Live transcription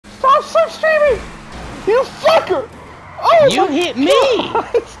You fucker! Oh You hit me!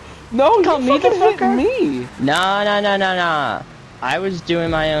 God. No, you Call me the fucking hit fucker? me! Nah. I was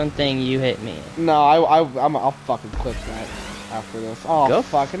doing my own thing, you hit me. No, I'll fucking clip that after this. Oh, Go.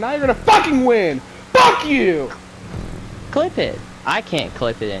 fuck, and now you're gonna fucking win! Fuck you! Clip it. I can't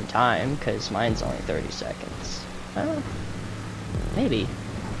clip it in time, because mine's only 30 seconds. Maybe.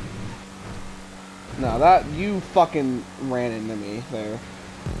 No, that, you fucking ran into me there.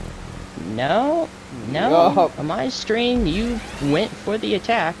 No. Yup. On my stream, you went for the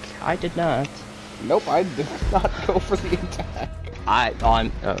attack. I did not. Nope, I did not go for the attack.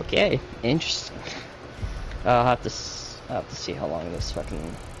 I'm okay. Interesting. I'll have to see how long this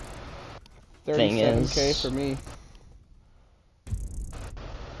fucking thing is. 37K for me.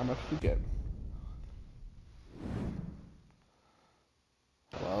 How much did you get?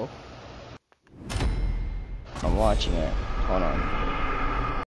 Hello? I'm watching it. Hold on.